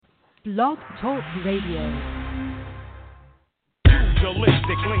Blog Talk Radio.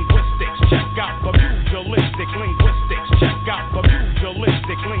 Pugilistic linguistics, check out the pugilistic linguistics, check out the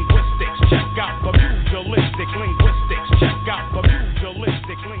pugilistic linguistics, check out the pugilistic linguistics, check out the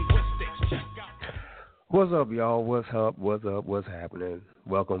pugilistic linguistics, check out. What's up, y'all? What's up? What's up? What's happening?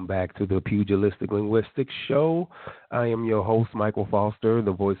 Welcome back to the Pugilistic Linguistics Show. I am your host, Michael Foster,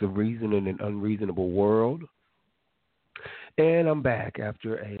 the voice of reason in an unreasonable world. And I'm back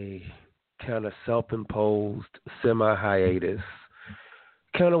after a kind of self-imposed semi-hiatus.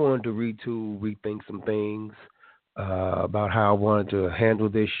 Kind of wanted to rethink some things about how I wanted to handle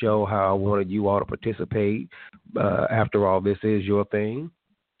this show, how I wanted you all to participate. After all, this is your thing.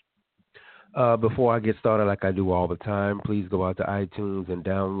 Before I get started, like I do all the time, please go out to iTunes and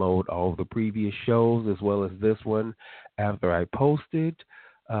download all of the previous shows as well as this one after I post it.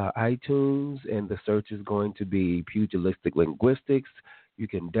 iTunes, and the search is going to be Pugilistic Linguistics. You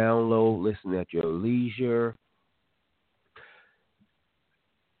can download, listen at your leisure.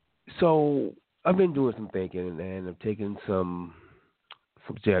 So I've been doing some thinking, and I've taken some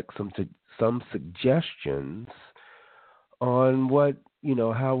suggestions on what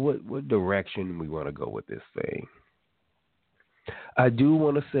direction we want to go with this thing. I do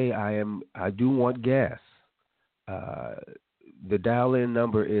want to say I do want guests. The dial-in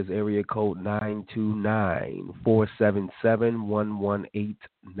number is area code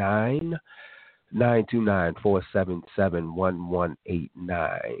 929-477-1189,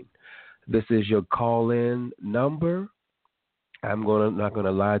 929-477-1189. This is your call-in number. I'm not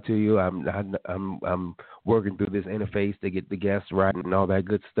gonna lie to you. I'm working through this interface to get the guests right and all that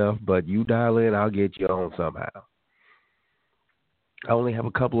good stuff. But you dial in, I'll get you on somehow. I only have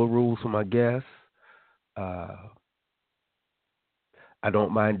a couple of rules for my guests. I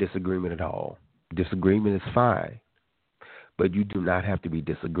don't mind disagreement at all. Disagreement is fine, but you do not have to be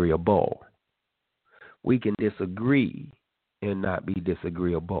disagreeable. We can disagree and not be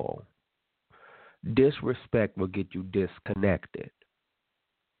disagreeable. Disrespect will get you disconnected.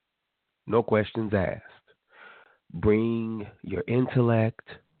 No questions asked. Bring your intellect,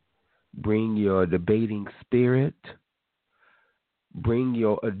 bring your debating spirit, bring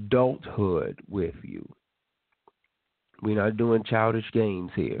your adulthood with you. We're not doing childish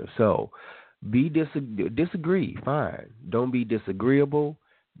games here. So disagree, fine. Don't be disagreeable.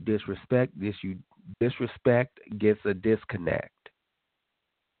 Disrespect gets a disconnect.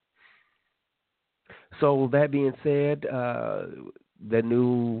 So that being said, the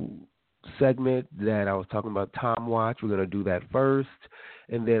new segment that I was talking about, Time Watch, we're going to do that first,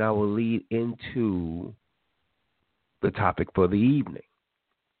 and then I will lead into the topic for the evening.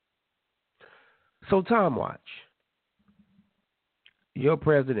 So Time Watch. Your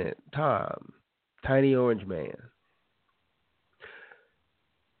president, Tom, Tiny Orange Man,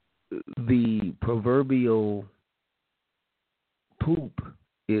 the proverbial poop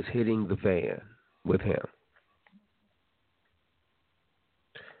is hitting the fan with him.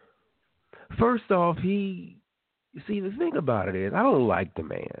 First off, the thing about it is, I don't like the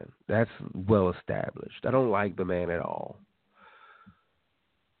man. That's well established. I don't like the man at all.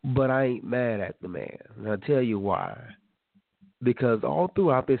 But I ain't mad at the man. And I'll tell you why. Because all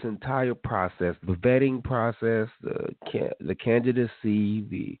throughout this entire process, the vetting process, the candidacy,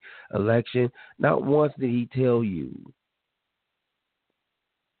 the election, not once did he tell you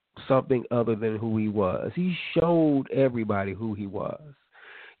something other than who he was. He showed everybody who he was.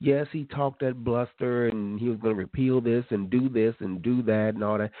 Yes, he talked that bluster and he was going to repeal this and do that and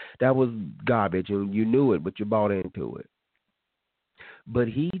all that. That was garbage and you knew it, but you bought into it. But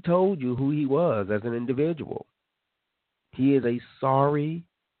he told you who he was as an individual. He is a sorry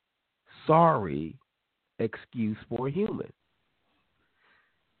excuse for a human.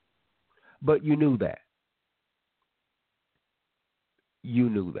 But you knew that. You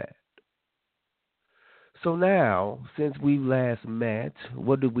knew that. So now, since we last met,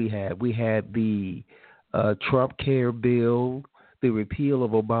 what did we have? We had the Trump Care bill, the repeal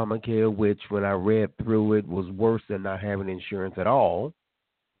of Obamacare, which when I read through it was worse than not having insurance at all.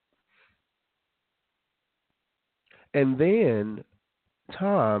 And then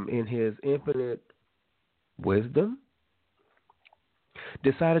Tom, in his infinite wisdom,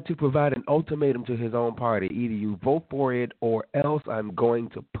 decided to provide an ultimatum to his own party. Either you vote for it or else I'm going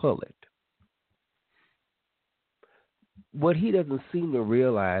to pull it. What he doesn't seem to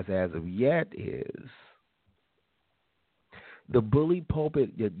realize as of yet is the bully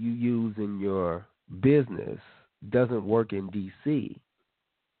pulpit that you use in your business doesn't work in D.C.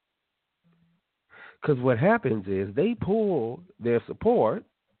 Because what happens is they pull their support,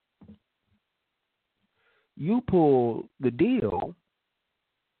 you pull the deal,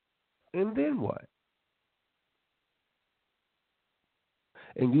 And then what?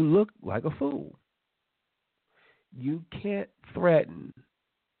 And you look like a fool. You can't threaten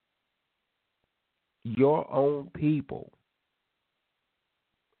your own people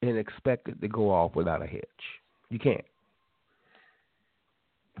and expect it to go off without a hitch. You can't.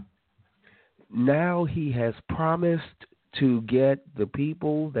 Now he has promised to get the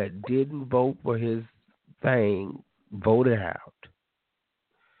people that didn't vote for his thing voted out.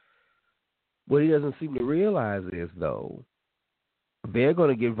 What he doesn't seem to realize is, though, they're going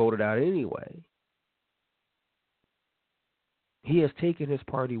to get voted out anyway. He has taken his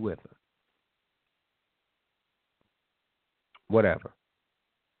party with him. Whatever.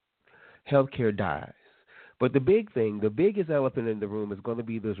 Healthcare dies. But the big thing, the biggest elephant in the room is going to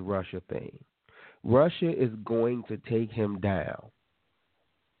be this Russia thing. Russia is going to take him down.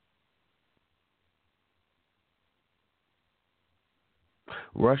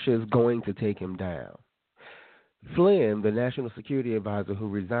 Russia is going to take him down. Flynn, the national security advisor who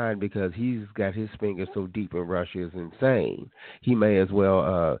resigned because he's got his fingers so deep in Russia, is insane. He may as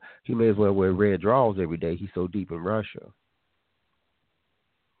well wear red drawers every day. He's so deep in Russia.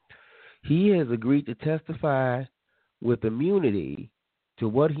 He has agreed to testify with immunity to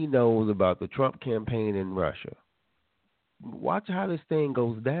what he knows about the Trump campaign in Russia. Watch how this thing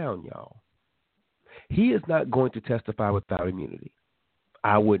goes down, y'all. He is not going to testify without immunity.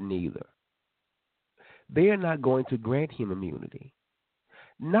 I wouldn't either. They are not going to grant him immunity.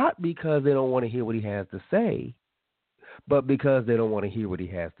 Not because they don't want to hear what he has to say, but because they don't want to hear what he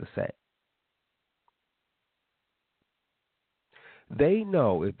has to say. They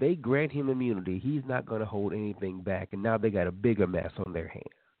know if they grant him immunity, he's not going to hold anything back, and now they got a bigger mess on their hands.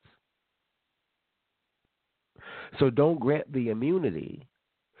 So don't grant the immunity,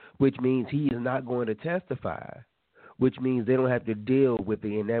 which means he is not going to testify, which means they don't have to deal with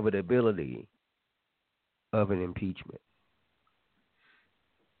the inevitability of an impeachment,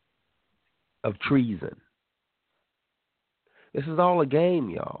 of treason. This is all a game,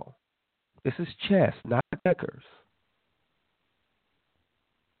 y'all. This is chess, not checkers.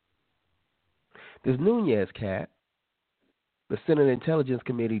 This Nunes cat, the Senate Intelligence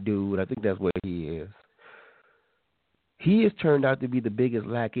Committee dude, I think that's what he is. He has turned out to be the biggest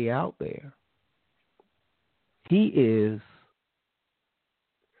lackey out there. He is,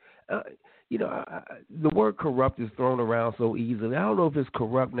 the word corrupt is thrown around so easily. I don't know if it's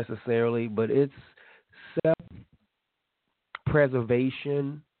corrupt necessarily, but it's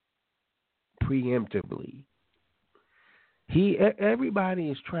self-preservation preemptively. Everybody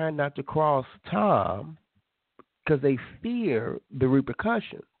is trying not to cross Tom because they fear the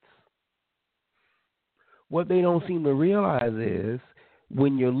repercussions. What they don't seem to realize is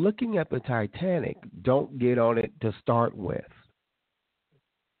when you're looking at the Titanic, don't get on it to start with.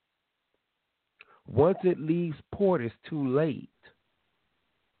 Once it leaves port, it's too late.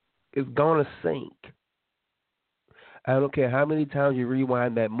 It's going to sink. I don't care how many times you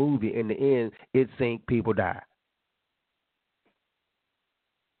rewind that movie, in the end, it sinks, people die.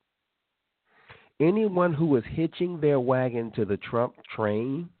 Anyone who is hitching their wagon to the Trump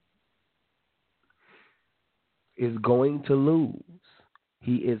train is going to lose.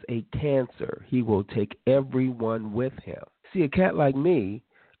 He is a cancer. He will take everyone with him. See, a cat like me,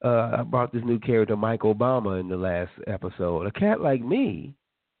 I brought this new character, Mike Obama, in the last episode. A cat like me,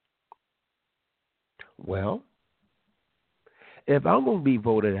 well, if I'm going to be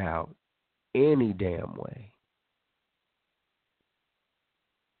voted out any damn way,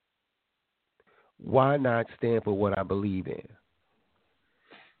 why not stand for what I believe in?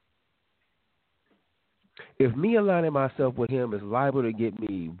 If me aligning myself with him is liable to get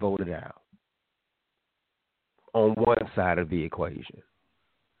me voted out on one side of the equation,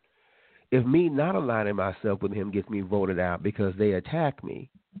 if me not aligning myself with him gets me voted out because they attack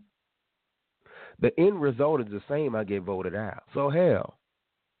me, the end result is the same. I get voted out. So hell,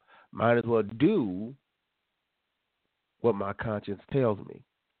 might as well do what my conscience tells me.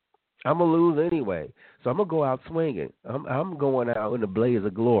 I'm going to lose anyway, so I'm going to go out swinging. I'm going out in a blaze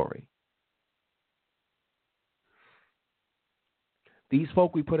of glory. These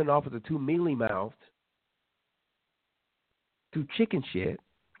folk we put in office are too mealy-mouthed, too chicken shit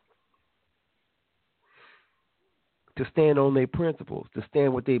to stand on their principles, to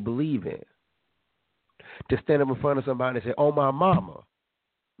stand what they believe in, to stand up in front of somebody and say, oh, my mama,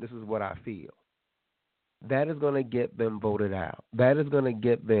 this is what I feel. That is going to get them voted out. That is going to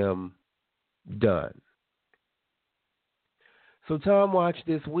get them done. So Tom Watch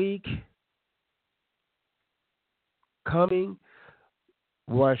this week, coming,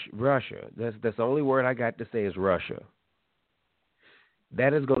 Russia. That's the only word I got to say is Russia.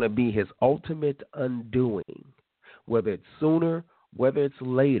 That is going to be his ultimate undoing. Whether it's sooner, whether it's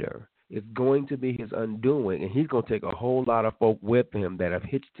later, it's going to be his undoing. And he's going to take a whole lot of folk with him that have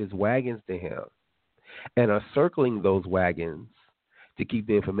hitched his wagons to him and are circling those wagons to keep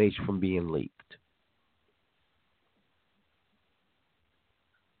the information from being leaked.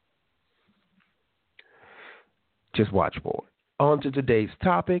 Just watch for it. On to today's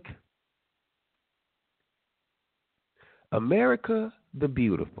topic. America the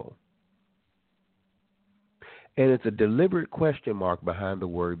Beautiful. And it's a deliberate question mark behind the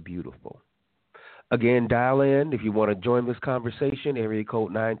word beautiful. Again, dial in if you want to join this conversation. Area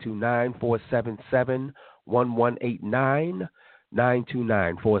code 929-477-1189.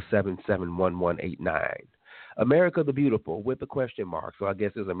 929-477-1189. America the Beautiful with a question mark. So I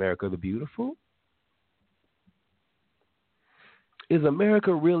guess is America the Beautiful? Is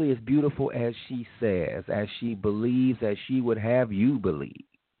America really as beautiful as she says, as she believes, as she would have you believe?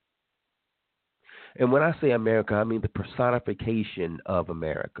 And when I say America, I mean the personification of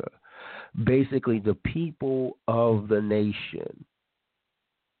America. Basically, the people of the nation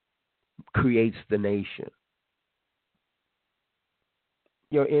creates the nation.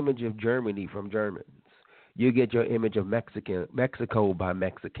 Your image of Germany from Germans. You get your image of Mexico by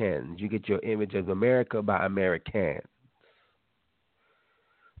Mexicans. You get your image of America by Americans.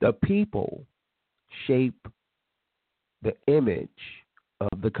 The people shape the image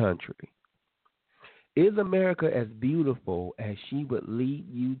of the country. Is America as beautiful as she would lead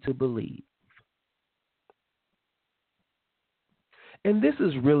you to believe? And this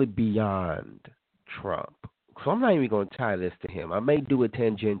is really beyond Trump. So I'm not even going to tie this to him. I may do it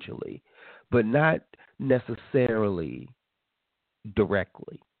tangentially, but not necessarily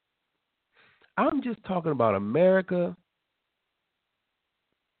directly. I'm just talking about America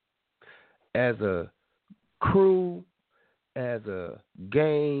as a crew, as a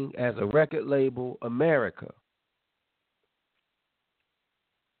gang, as a record label, America.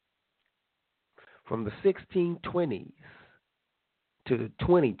 From the 1620s to the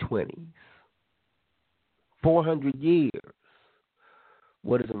 2020s, 400 years,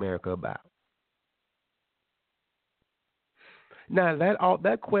 what is America about? Now,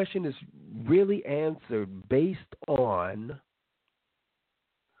 that question is really answered based on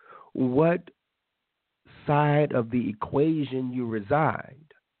what side of the equation you reside.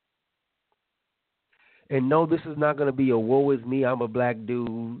 And no, this is not going to be a woe is me, I'm a black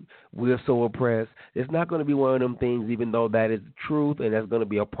dude, we're so oppressed. It's not going to be one of them things, even though that is the truth and that's going to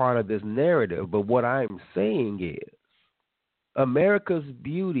be a part of this narrative. But what I'm saying is, America's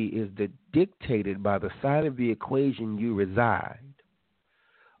beauty is dictated by the side of the equation you reside.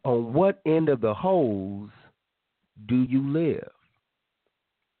 On what end of the hose do you live?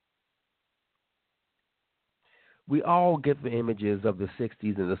 We all get the images of the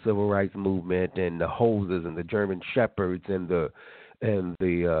 60s and the civil rights movement and the hoses and the German shepherds and the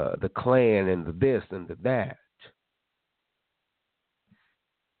Klan and the this and the that.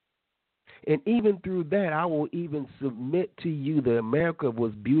 And even through that, I will even submit to you that America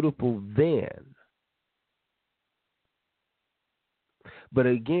was beautiful then. But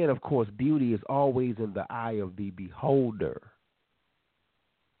again, of course, beauty is always in the eye of the beholder.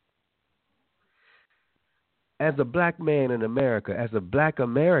 As a black man in America, as a black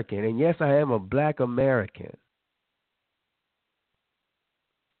American, and yes, I am a black American,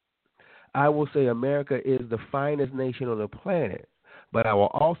 I will say America is the finest nation on the planet, but I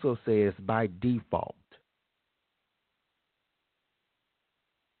will also say it's by default.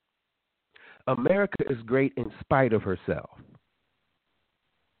 America is great in spite of herself.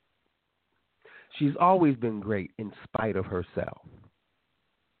 She's always been great in spite of herself.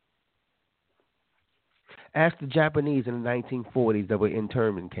 Ask the Japanese in the 1940s that were in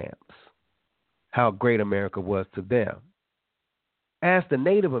internment camps how great America was to them. Ask the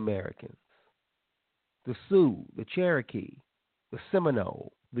Native Americans, the Sioux, the Cherokee, the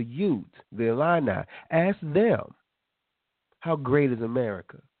Seminole, the Ute, the Illini. Ask them how great is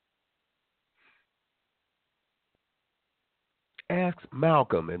America. Ask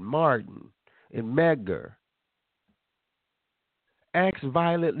Malcolm and Martin and Medgar. Ask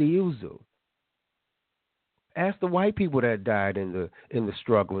Violet Liuzzo. Ask the white people that died in the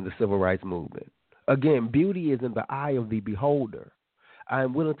struggle in the civil rights movement. Again, beauty is in the eye of the beholder. I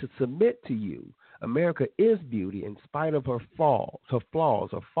am willing to submit to you, America is beauty in spite of her flaws, her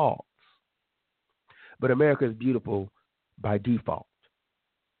faults. But America is beautiful by default.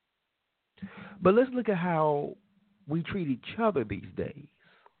 But let's look at how we treat each other these days.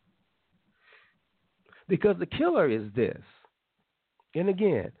 Because the killer is this. And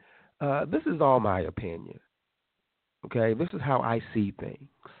again, this is all my opinion. Okay, this is how I see things.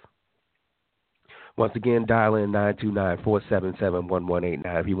 Once again, dial in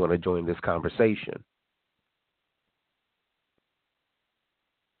 929-477-1189 if you want to join this conversation.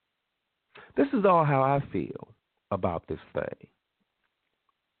 This is all how I feel about this thing.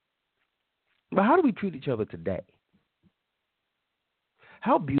 But how do we treat each other today?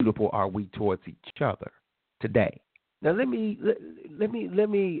 How beautiful are we towards each other today? Now let me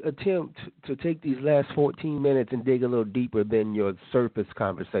attempt to take these last 14 minutes and dig a little deeper than your surface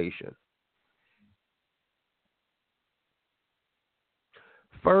conversation.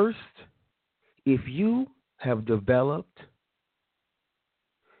 First, if you have developed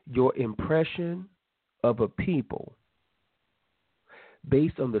your impression of a people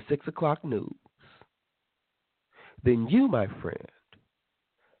based on the 6 o'clock news, then you, my friend,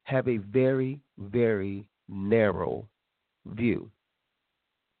 have a very, very narrow view.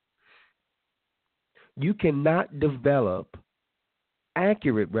 You cannot develop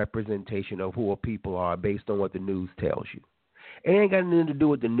accurate representation of who a people are based on what the news tells you. It ain't got nothing to do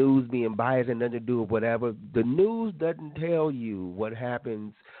with the news being biased and nothing to do with whatever. The news doesn't tell you what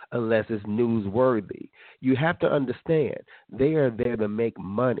happens unless it's newsworthy. You have to understand they are there to make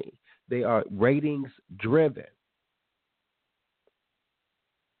money. They are ratings driven.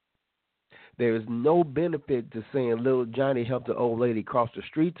 There is no benefit to saying little Johnny helped the old lady cross the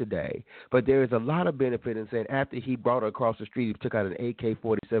street today, but there is a lot of benefit in saying after he brought her across the street, he took out an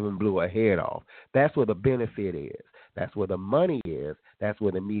AK-47, blew her head off. That's where the benefit is. That's where the money is. That's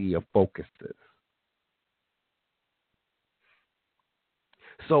where the media focuses.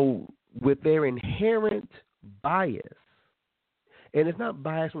 So with their inherent bias, and it's not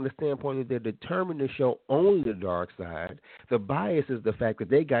bias from the standpoint that they're determined to show only the dark side. The bias is the fact that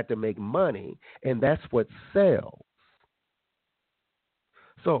they got to make money, and that's what sells.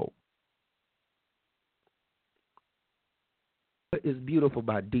 So, it is beautiful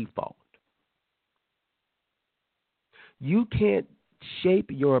by default. You can't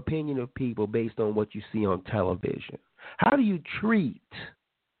shape your opinion of people based on what you see on television. How do you treat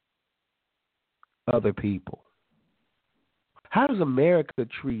other people? How does America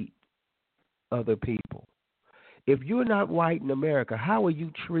treat other people? If you're not white in America, how are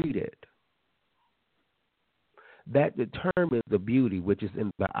you treated? That determines the beauty which is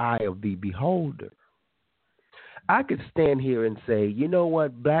in the eye of the beholder. I could stand here and say, you know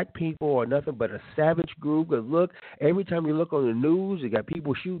what, black people are nothing but a savage group. Because look, every time you look on the news, you got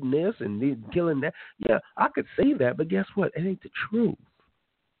people shooting this and killing that. Yeah, I could say that, but guess what? It ain't the truth.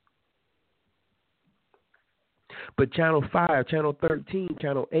 But Channel 5, Channel 13,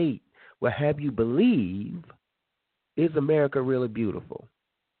 Channel 8 will have you believe, is America really beautiful?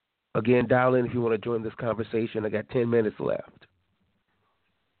 Again, dial in if you want to join this conversation. I got 10 minutes left.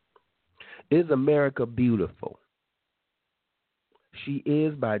 Is America beautiful? She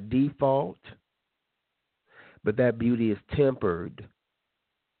is by default, but that beauty is tempered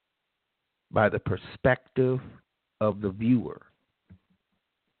by the perspective of the viewer.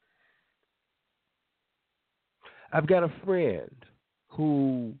 I've got a friend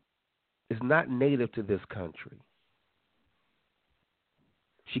who is not native to this country.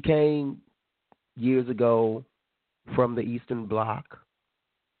 She came years ago from the Eastern Bloc.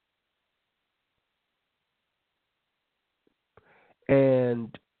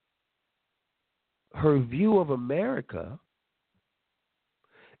 And her view of America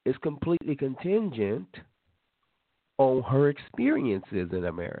is completely contingent on her experiences in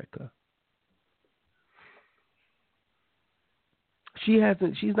America.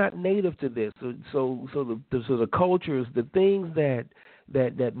 She's not native to this, so the cultures, the things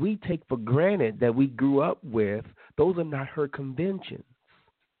that we take for granted that we grew up with, those are not her conventions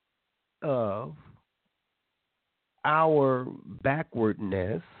of our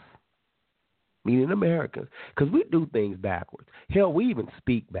backwardness, meaning Americans, because we do things backwards. Hell, we even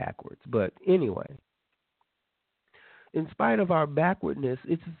speak backwards. But anyway, in spite of our backwardness,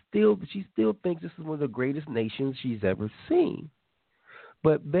 she still thinks this is one of the greatest nations she's ever seen.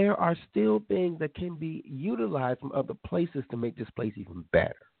 But there are still things that can be utilized from other places to make this place even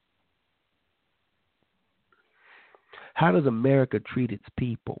better. How does America treat its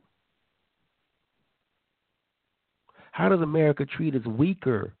people? How does America treat its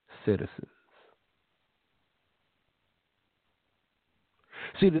weaker citizens?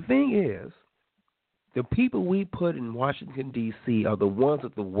 See, the thing is, the people we put in Washington, D.C. are the ones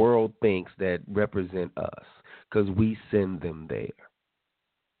that the world thinks that represent us because we send them there.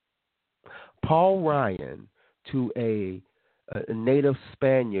 Paul Ryan, to a native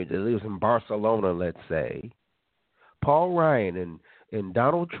Spaniard that lives in Barcelona, let's say, Paul Ryan and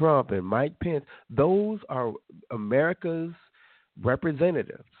Donald Trump and Mike Pence, those are America's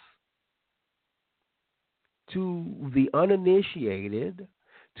representatives. To the uninitiated,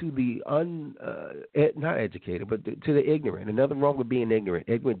 to the not educated, but to the ignorant. And nothing wrong with being ignorant.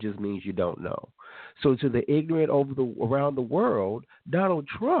 Ignorant just means you don't know. So to the ignorant around the world, Donald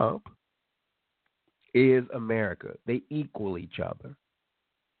Trump is America. They equal each other.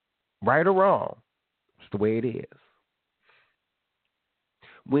 Right or wrong, it's the way it is.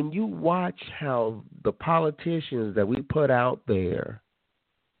 When you watch how the politicians that we put out there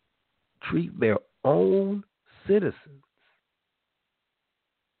treat their own citizens,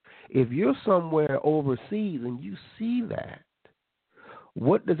 if you're somewhere overseas and you see that,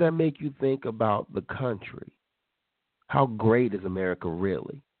 what does that make you think about the country? How great is America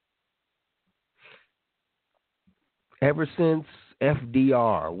really? Ever since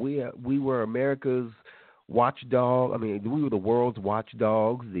FDR, we were America's watchdog. I mean, we were the world's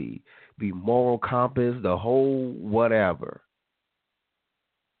watchdogs, the moral compass, the whole whatever.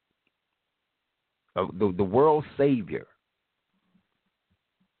 The world's savior.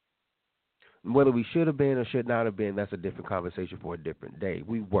 Whether we should have been or should not have been, that's a different conversation for a different day.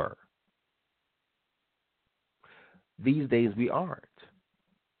 We were. These days we aren't.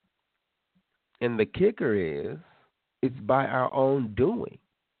 And the kicker is, it's by our own doing.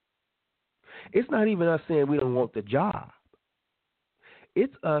 It's not even us saying we don't want the job.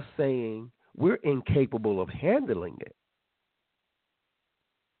 It's us saying we're incapable of handling it.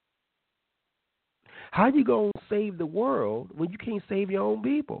 How you going to save the world when you can't save your own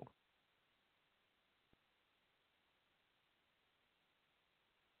people?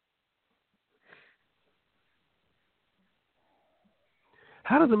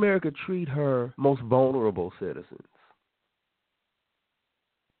 How does America treat her most vulnerable citizens?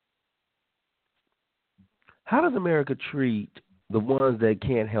 How does America treat the ones that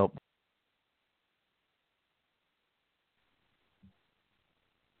can't help?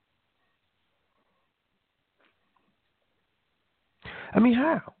 I mean,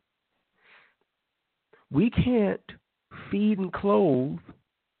 how? We can't feed and clothe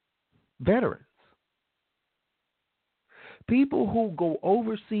veterans. People who go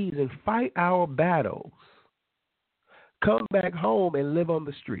overseas and fight our battles come back home and live on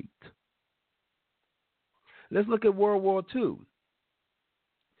the street. Let's look at World War II.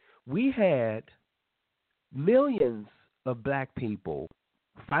 We had millions of black people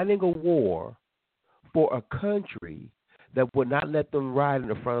fighting a war for a country that would not let them ride in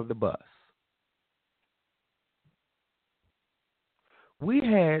the front of the bus. We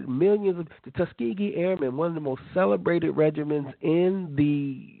had millions of the Tuskegee Airmen, one of the most celebrated regiments in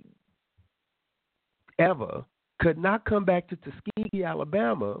the ever, could not come back to Tuskegee,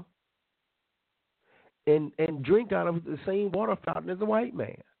 Alabama, and drink out of the same water fountain as a white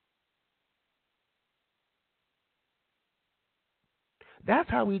man. That's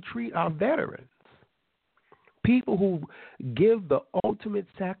how we treat our veterans. People who give the ultimate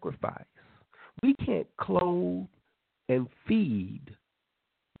sacrifice. We can't clothe and feed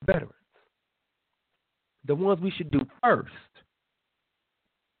veterans. The ones we should do first.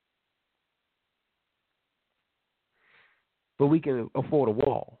 But we can afford a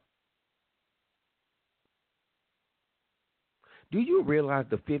wall. Do you realize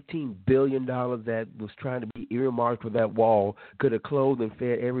the $15 billion that was trying to be earmarked for that wall could have clothed and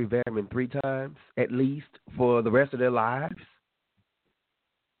fed every veteran 3 times, at least, for the rest of their lives?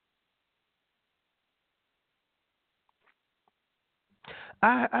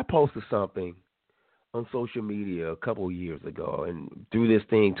 I posted something on social media a couple of years ago, and through this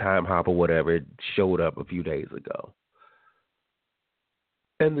thing, Time Hop or whatever, it showed up a few days ago.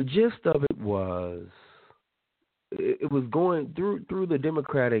 And the gist of it was, it was going through the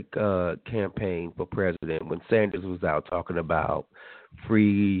Democratic campaign for president when Sanders was out talking about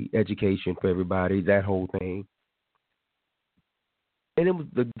free education for everybody, that whole thing. And it was,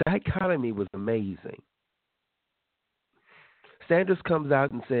 the dichotomy was amazing. Sanders comes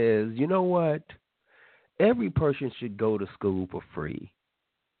out and says, you know what? Every person should go to school for free.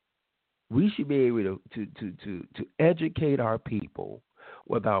 We should be able to educate our people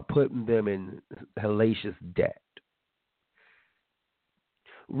without putting them in hellacious debt.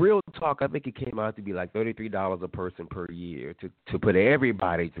 Real talk, I think it came out to be like $33 a person per year to put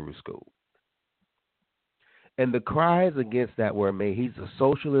everybody through school. And the cries against that were made, he's a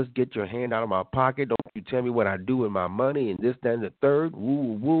socialist, get your hand out of my pocket, don't you tell me what I do with my money, and this, that, and the third,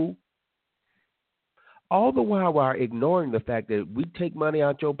 woo, woo. All the while ignoring the fact that we take money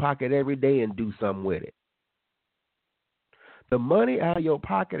out your pocket every day and do something with it. The money out of your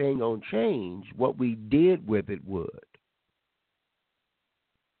pocket ain't going to change. What we did with it would.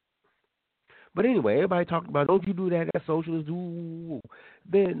 But anyway, everybody talked about, don't you do that, that's socialist. Ooh.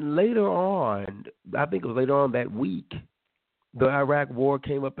 Then later on, I think it was later on that week, the Iraq War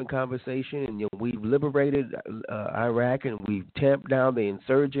came up in conversation, and we've liberated Iraq, and we've tamped down the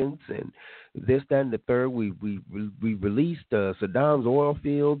insurgents, and this, that, and the third. We released Saddam's oil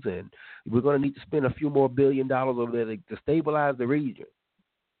fields, and we're going to need to spend a few more $1 billion over there to stabilize the region.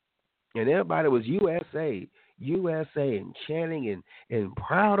 And everybody was USA, and chanting and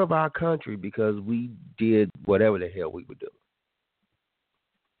proud of our country because we did whatever the hell we would do.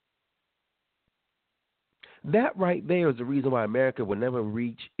 That right there is the reason why America will never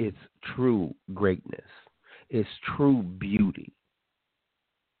reach its true greatness, its true beauty.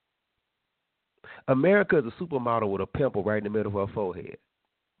 America is a supermodel with a pimple right in the middle of her forehead,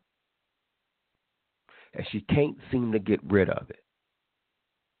 and she can't seem to get rid of it.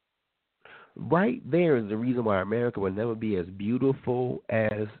 Right there is the reason why America will never be as beautiful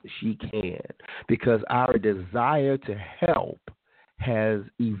as she can, because our desire to help has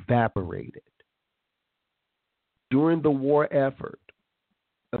evaporated. During the war effort,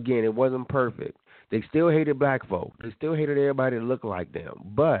 again, it wasn't perfect. They still hated black folk. They still hated everybody that looked like them.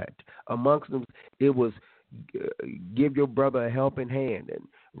 But amongst them, it was give your brother a helping hand and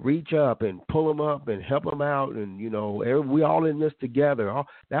reach up and pull him up and help him out. And, we all in this together.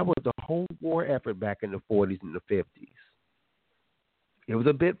 That was the whole war effort back in the 40s and the 50s. It was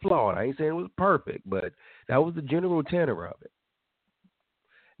a bit flawed. I ain't saying it was perfect, but that was the general tenor of it.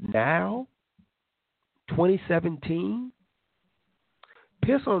 Now, 2017,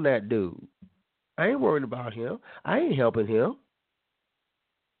 piss on that dude. I ain't worried about him. I ain't helping him.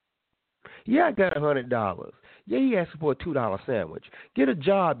 Yeah, I got $100. Yeah, he asked for a $2 sandwich. Get a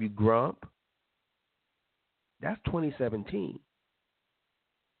job, you grump. That's 2017.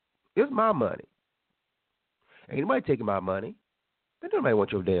 It's my money. Ain't nobody taking my money. Nobody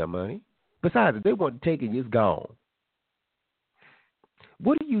want your damn money. Besides, if they want to take it, it's gone.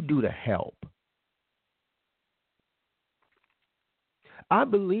 What do you do to help? I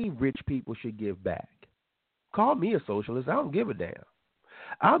believe rich people should give back. Call me a socialist. I don't give a damn.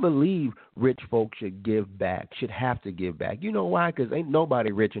 I believe rich folks should give back, should have to give back. You know why? Because ain't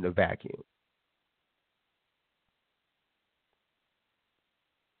nobody rich in a vacuum.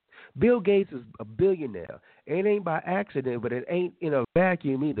 Bill Gates is a billionaire. It ain't by accident, but it ain't in a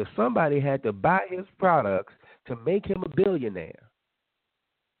vacuum either. Somebody had to buy his products to make him a billionaire.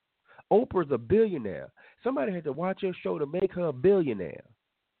 Oprah's a billionaire. Somebody had to watch her show to make her a billionaire.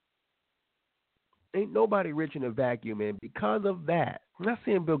 Ain't nobody rich in a vacuum, and because of that, I'm not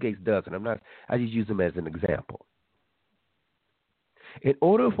saying Bill Gates doesn't. I just use him as an example. In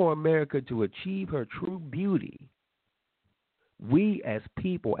order for America to achieve her true beauty, we as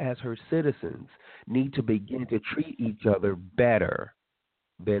people, as her citizens, need to begin to treat each other better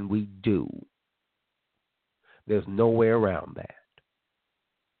than we do. There's no way around that.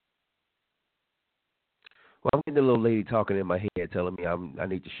 Well, I'm getting a little lady talking in my head telling me I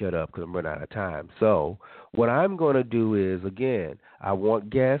need to shut up because I'm running out of time. So what I'm going to do is, again, I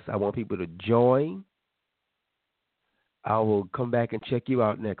want guests. I want people to join. I will come back and check you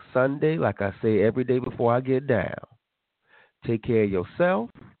out next Sunday, like I say every day before I get down. Take care of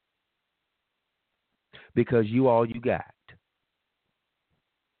yourself because you all you got.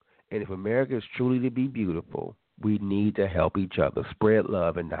 And if America is truly to be beautiful, we need to help each other, spread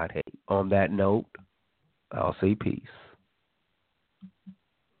love and not hate. On that note, I'll say peace.